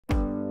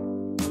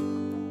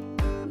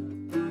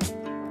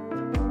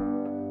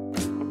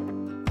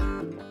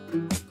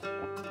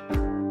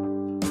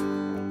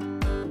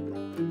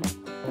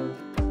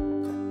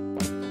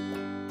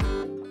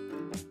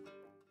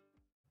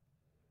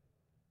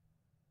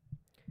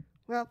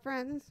Well,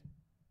 friends,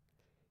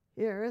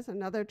 here is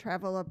another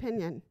travel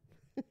opinion.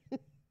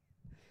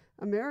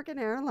 American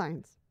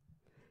Airlines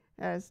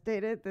has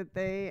stated that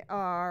they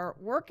are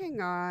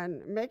working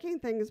on making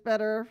things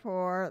better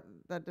for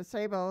the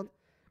disabled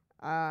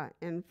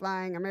in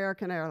flying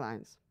American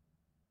Airlines,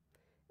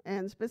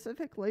 and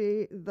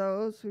specifically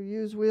those who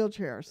use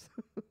wheelchairs.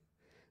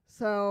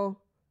 So,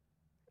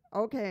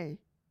 okay,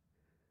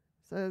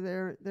 so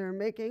they're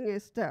making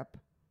a step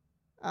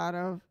out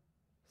of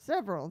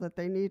several that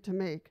they need to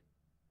make.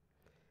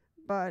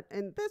 But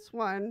in this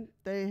one,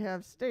 they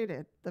have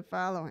stated the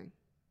following,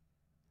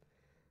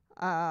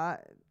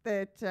 that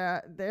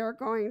they're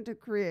going to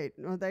create,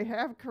 or they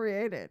have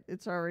created,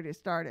 it's already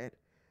started,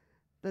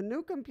 the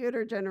new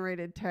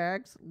computer-generated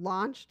tags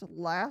launched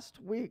last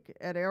week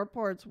at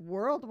airports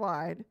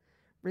worldwide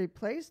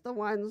replace the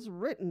ones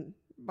written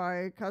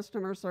by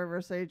customer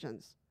service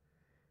agents.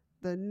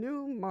 The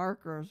new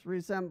markers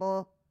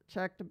resemble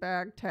checked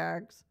bag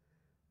tags,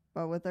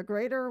 but with a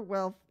greater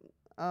wealth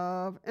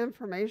of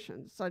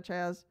information, such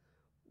as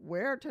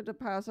where to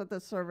deposit the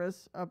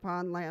service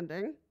upon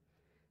landing,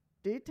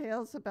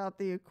 details about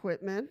the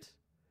equipment,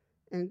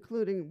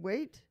 including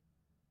weight,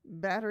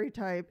 battery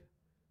type,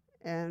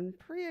 and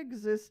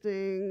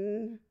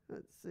pre-existing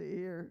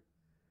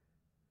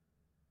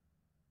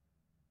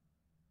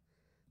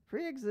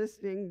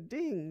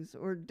dings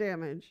or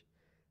damage,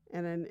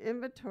 and an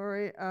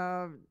inventory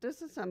of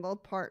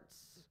disassembled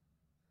parts.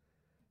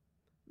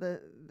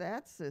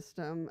 That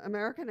system,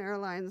 American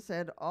Airlines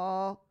said,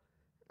 all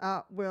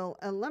will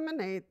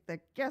eliminate the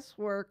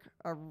guesswork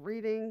of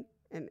reading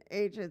an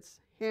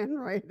agent's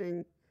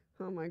handwriting.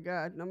 Oh my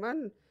God, no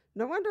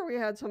wonder we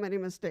had so many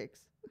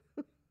mistakes.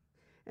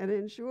 And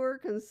ensure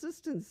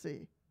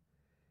consistency.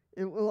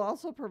 It will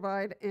also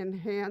provide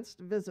enhanced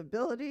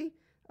visibility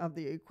of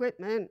the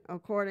equipment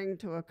according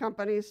to a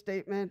company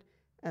statement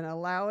and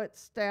allow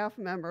its staff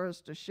members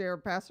to share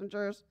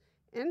passengers'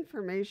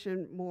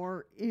 information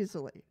more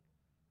easily.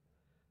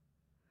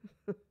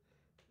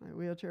 My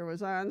wheelchair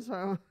was on,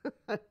 so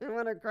I didn't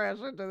want to crash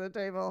into the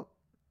table.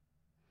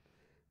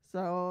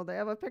 So they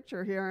have a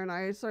picture here, and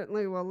I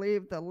certainly will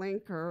leave the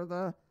link or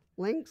the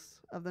links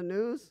of the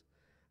news.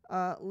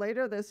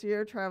 Later this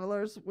year,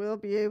 travelers will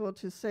be able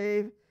to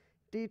save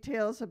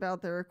details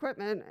about their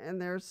equipment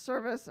and their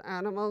service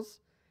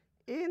animals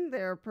in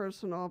their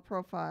personal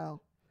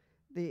profile.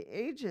 The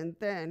agent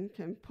then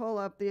can pull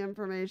up the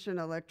information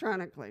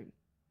electronically.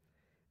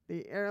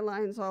 The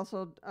airlines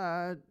also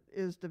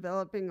is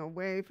developing a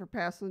way for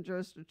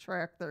passengers to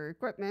track their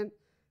equipment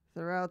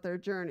throughout their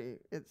journey,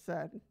 it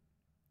said.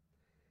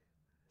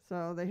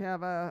 So they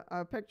have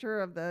a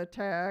picture of the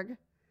tag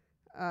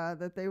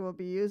that they will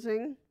be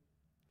using.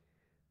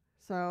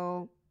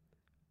 So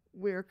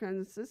we're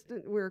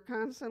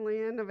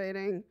constantly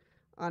innovating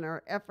on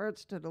our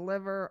efforts to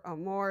deliver a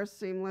more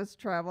seamless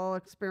travel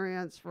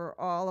experience for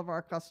all of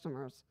our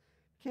customers.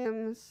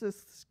 Kim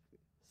Sisik,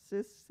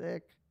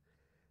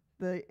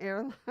 the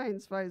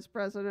airline's vice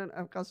president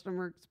of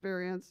customer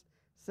experience,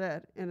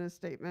 said in a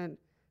statement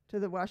to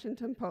the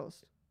Washington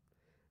Post,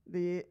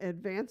 the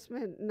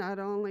advancement not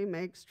only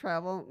makes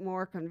travel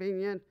more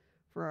convenient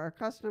for our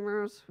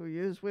customers who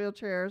use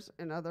wheelchairs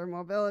and other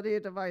mobility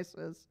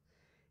devices,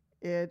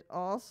 it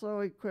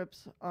also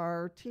equips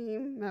our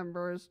team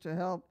members to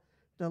help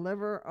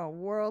deliver a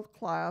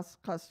world-class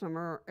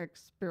customer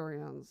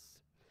experience.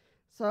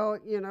 So,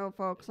 you know,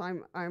 folks,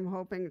 I'm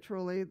hoping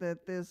truly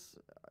that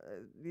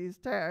these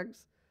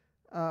tags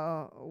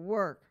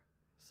work.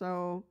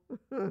 So,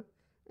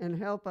 and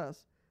help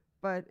us.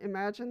 But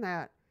imagine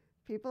that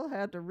people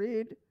had to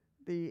read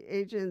the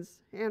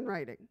agent's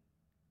handwriting.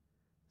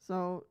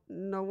 So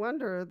no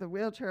wonder the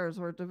wheelchairs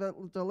were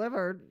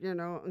delivered, you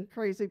know, in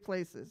crazy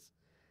places.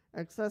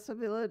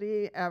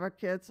 Accessibility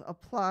advocates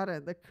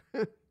applauded the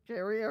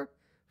carrier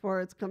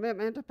for its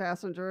commitment to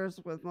passengers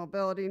with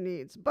mobility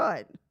needs,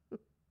 but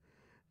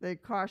they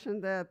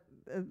cautioned that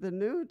the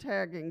new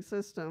tagging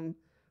system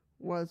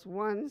was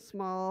one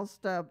small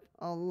step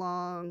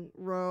along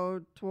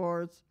road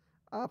towards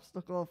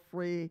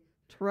obstacle-free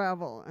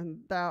travel, and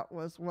that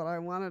was what I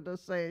wanted to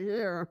say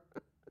here.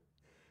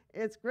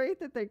 It's great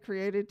that they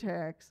created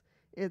tags.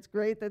 It's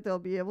great that they'll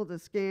be able to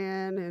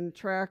scan and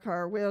track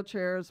our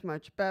wheelchairs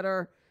much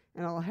better,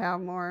 and it'll have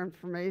more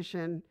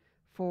information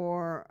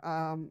for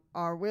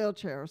our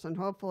wheelchairs, and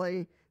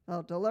hopefully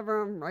they'll deliver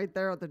them right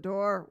there at the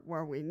door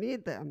where we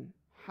need them.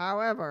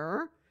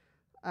 However,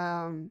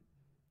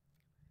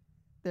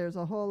 there's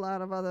a whole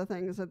lot of other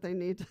things that they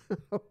need to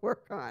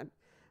work on,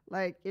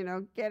 like, you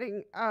know,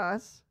 getting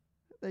us,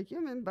 the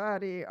human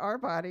body, our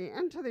body,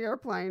 into the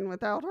airplane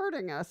without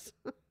hurting us.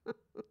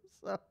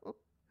 So,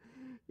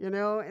 you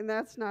know, and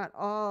that's not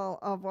all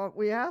of what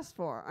we asked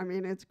for. I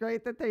mean, it's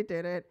great that they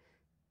did it.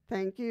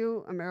 Thank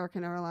you,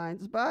 American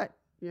Airlines. But,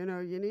 you know,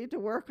 you need to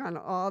work on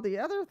all the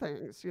other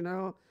things, you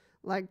know,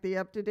 like the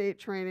up-to-date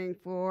training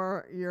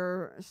for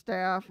your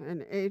staff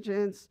and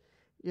agents,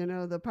 you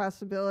know, the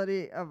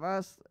possibility of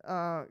us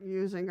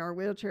using our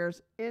wheelchairs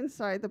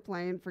inside the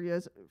plane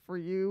for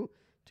you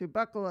to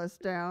buckle us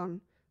down.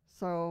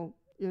 So,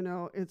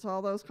 it's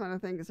all those kind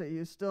of things that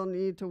you still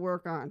need to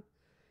work on.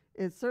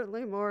 It's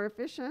certainly more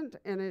efficient,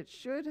 and it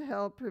should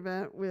help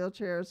prevent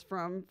wheelchairs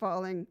from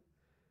falling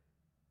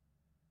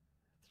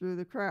through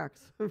the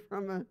cracks.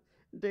 From a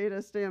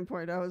data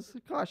standpoint, I was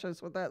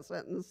cautious with that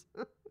sentence,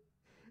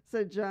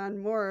 said John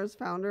Morris,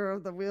 founder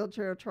of the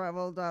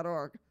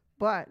wheelchairtravel.org.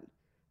 But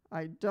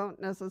I don't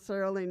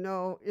necessarily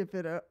know if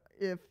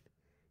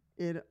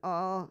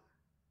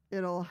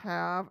it'll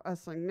have a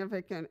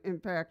significant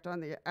impact on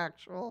the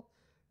actual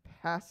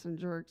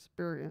passenger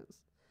experience.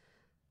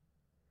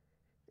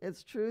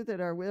 It's true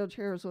that our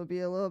wheelchairs will be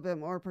a little bit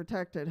more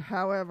protected.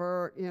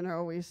 However,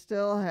 we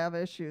still have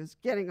issues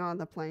getting on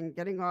the plane,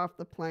 getting off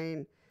the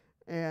plane,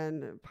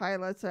 and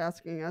pilots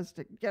asking us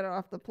to get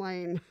off the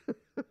plane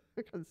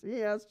because he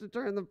has to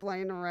turn the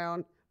plane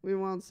around. We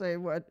won't say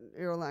what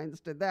airlines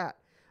did that.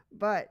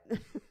 But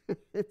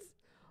it's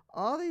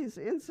all these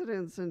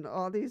incidents and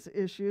all these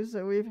issues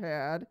that we've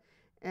had,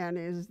 and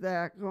is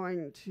that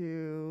going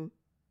to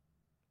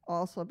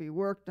also be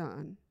worked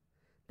on?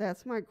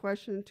 That's my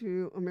question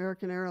to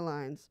American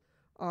Airlines.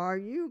 Are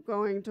you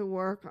going to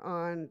work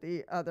on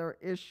the other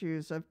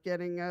issues of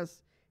getting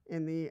us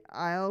in the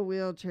aisle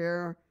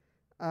wheelchair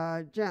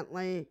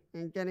gently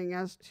and getting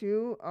us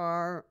to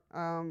our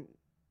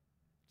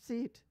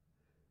seat,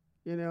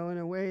 in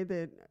a way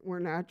that we're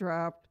not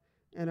dropped,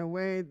 in a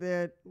way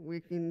that we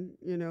can,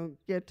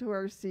 get to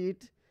our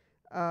seat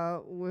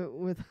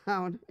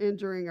without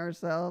injuring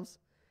ourselves,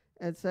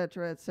 et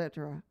cetera, et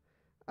cetera.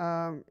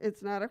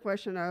 It's not a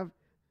question of,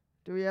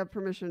 do we have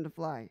permission to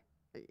fly?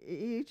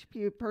 Each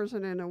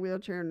person in a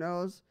wheelchair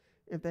knows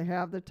if they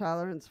have the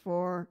tolerance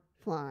for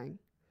flying.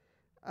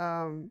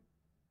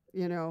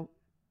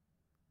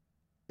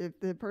 If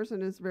the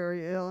person is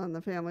very ill and the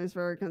family is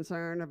very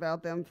concerned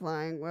about them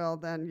flying, well,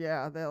 then,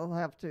 yeah, they'll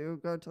have to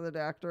go to the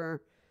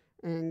doctor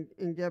and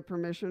get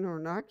permission or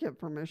not get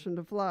permission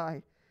to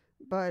fly.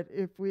 But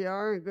if we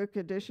are in good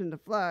condition to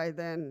fly,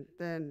 then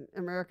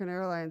American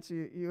Airlines,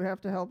 you have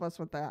to help us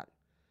with that.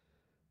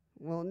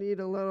 We'll need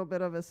a little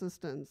bit of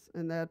assistance,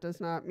 and that does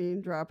not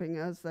mean dropping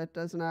us. That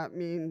does not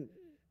mean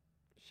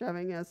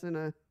shoving us in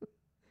a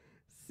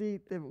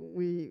seat that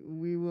we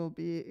will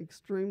be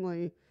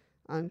extremely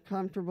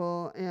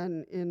uncomfortable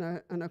and in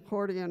an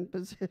accordion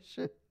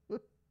position.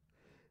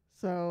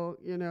 So,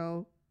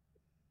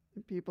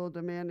 people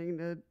demanding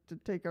to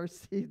take our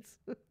seats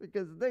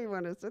because they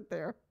want to sit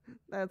there.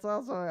 That's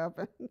also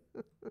happened.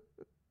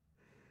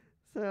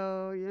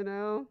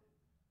 So,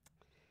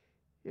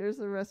 here's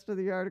the rest of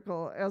the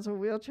article. As a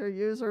wheelchair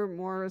user,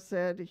 Morris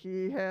said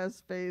he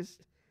has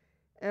faced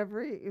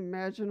every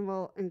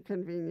imaginable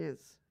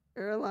inconvenience.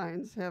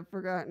 Airlines have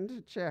forgotten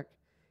to check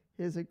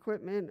his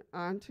equipment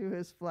onto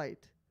his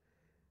flight.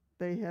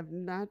 They have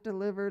not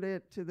delivered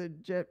it to the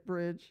jet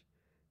bridge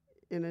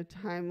in a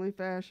timely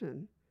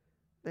fashion.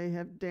 They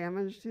have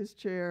damaged his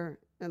chair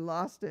and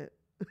lost it.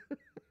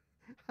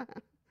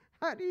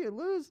 How do you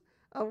lose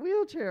a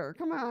wheelchair?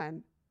 Come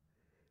on.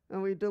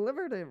 And we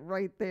delivered it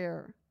right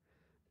there.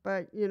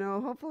 But,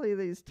 hopefully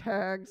these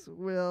tags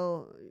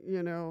will,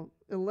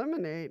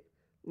 eliminate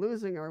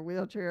losing our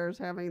wheelchairs,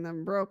 having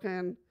them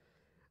broken.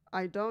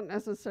 I don't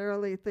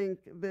necessarily think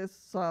this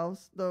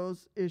solves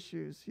those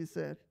issues, he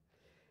said.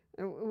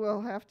 And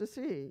we'll have to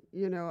see.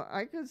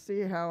 I could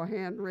see how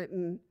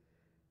handwritten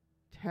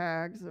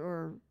tags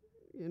or,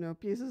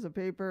 pieces of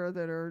paper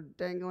that are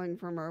dangling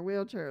from our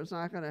wheelchair is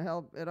not going to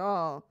help at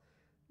all,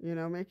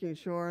 making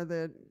sure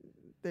that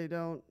they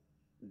don't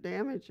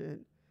damage it.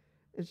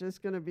 It's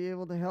just going to be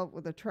able to help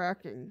with the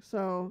tracking.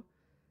 So,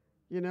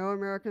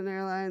 American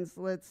Airlines,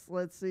 let's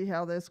see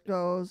how this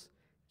goes.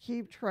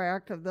 Keep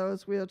track of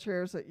those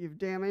wheelchairs that you've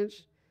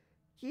damaged.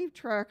 Keep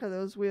track of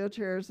those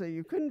wheelchairs that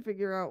you couldn't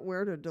figure out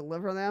where to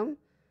deliver them,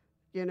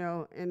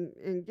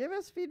 and give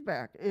us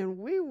feedback. And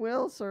we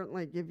will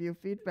certainly give you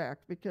feedback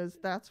because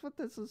that's what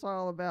this is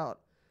all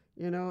about.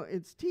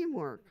 It's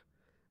teamwork.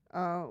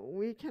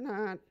 We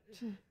cannot,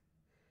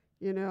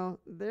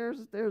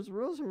 there's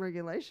rules and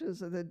regulations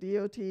that the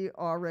DOT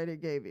already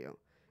gave you.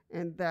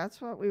 And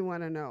that's what we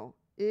want to know.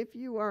 If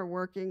you are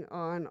working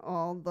on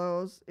all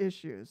those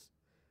issues,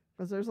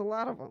 because there's a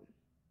lot of them,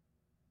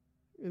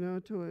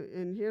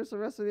 and here's the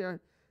rest of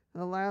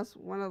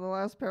one of the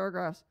last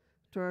paragraphs.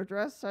 To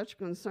address such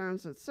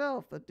concerns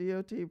itself, the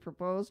DOT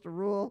proposed a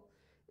rule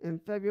in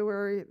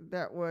February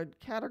that would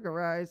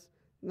categorize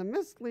the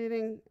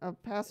misleading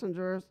of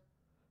passengers.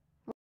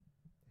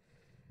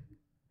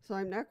 So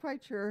I'm not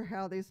quite sure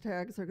how these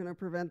tags are going to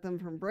prevent them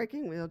from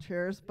breaking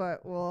wheelchairs,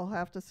 but we'll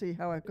have to see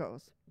how it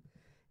goes.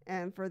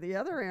 And for the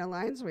other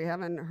airlines, we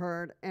haven't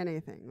heard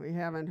anything. We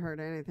haven't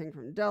heard anything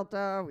from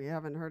Delta. We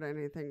haven't heard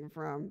anything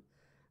from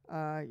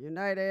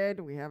United.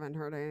 We haven't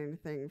heard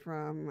anything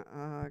from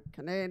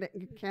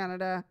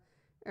Canada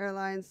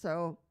Airlines.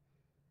 So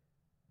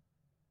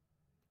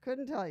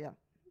couldn't tell you.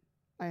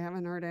 I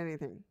haven't heard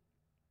anything.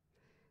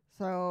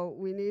 So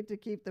we need to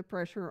keep the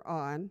pressure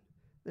on.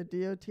 The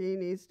DOT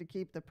needs to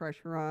keep the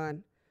pressure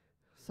on.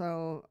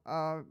 So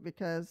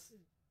because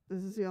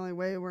this is the only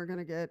way we're going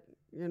to get,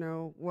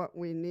 what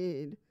we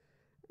need.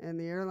 and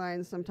the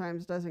airline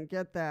sometimes doesn't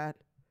get that.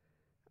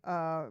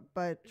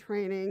 But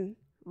training,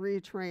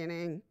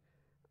 retraining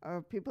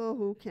of people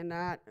who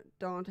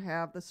don't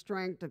have the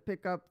strength to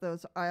pick up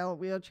those aisle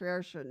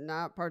wheelchairs should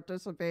not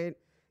participate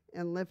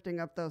in lifting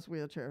up those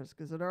wheelchairs,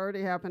 because it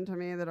already happened to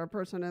me that a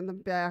person in the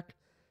back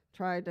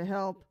tried to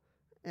help,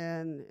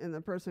 and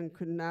the person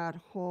could not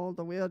hold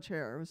the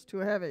wheelchair. It was too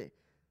heavy.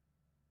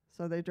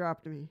 So they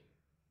dropped me.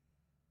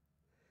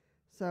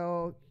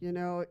 So, you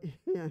know,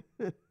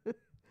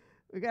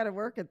 we got to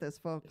work at this,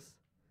 folks.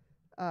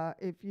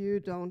 If you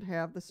don't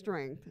have the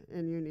strength,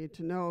 and you need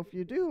to know if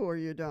you do or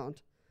you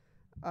don't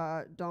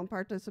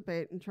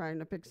participate in trying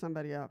to pick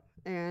somebody up,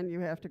 and you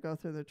have to go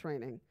through the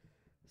training.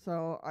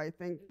 So I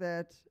think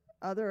that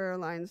other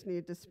airlines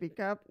need to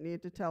speak up,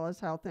 need to tell us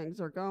how things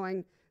are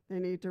going. They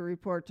need to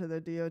report to the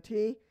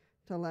DOT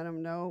to let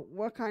them know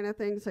what kind of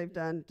things they've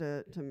done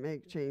to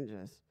make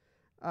changes.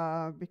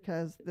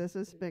 Because this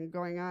has been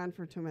going on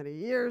for too many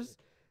years,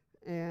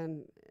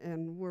 and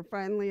we're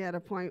finally at a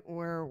point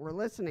where we're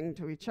listening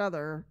to each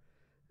other,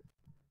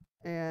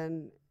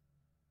 and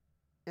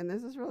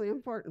this is really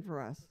important for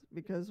us,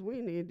 because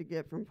we need to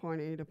get from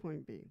point A to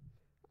point B.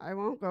 I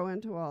won't go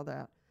into all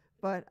that,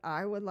 but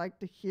I would like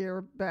to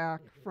hear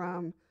back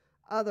from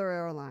other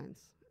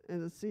airlines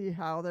and to see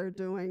how they're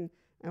doing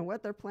and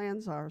what their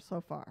plans are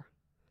so far.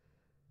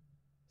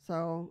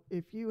 So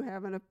if you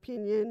have an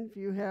opinion, if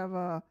you have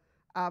a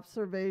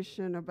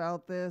observation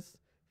about this,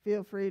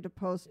 feel free to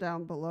post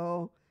down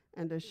below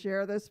and to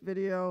share this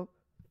video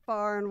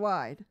far and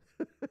wide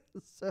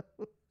so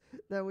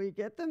that we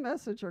get the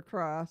message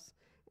across,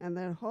 and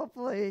then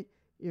hopefully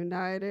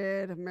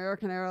United,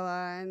 American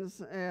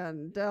Airlines,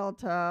 and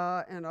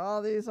Delta, and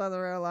all these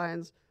other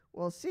airlines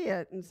will see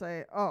it and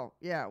say, oh,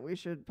 yeah, we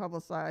should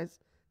publicize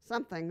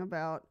something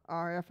about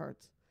our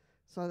efforts,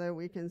 so that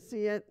we can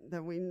see it,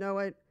 that we know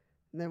it,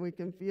 and that we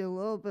can feel a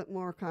little bit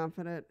more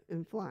confident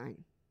in flying.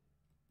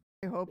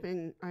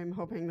 I'm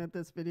hoping that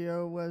this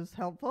video was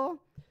helpful.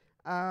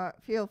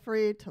 Feel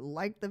free to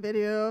like the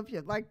video if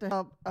you'd like to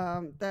help.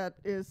 That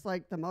is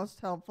like the most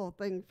helpful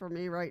thing for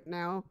me right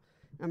now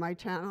on my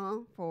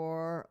channel,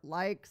 for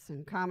likes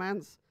and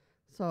comments.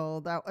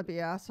 So that would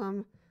be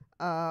awesome.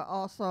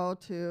 Also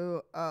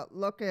to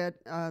look at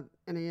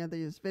any of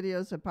these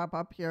videos that pop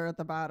up here at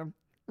the bottom.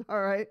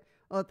 All right.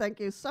 Well, thank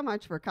you so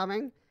much for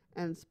coming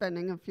and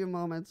spending a few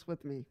moments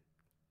with me.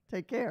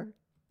 Take care.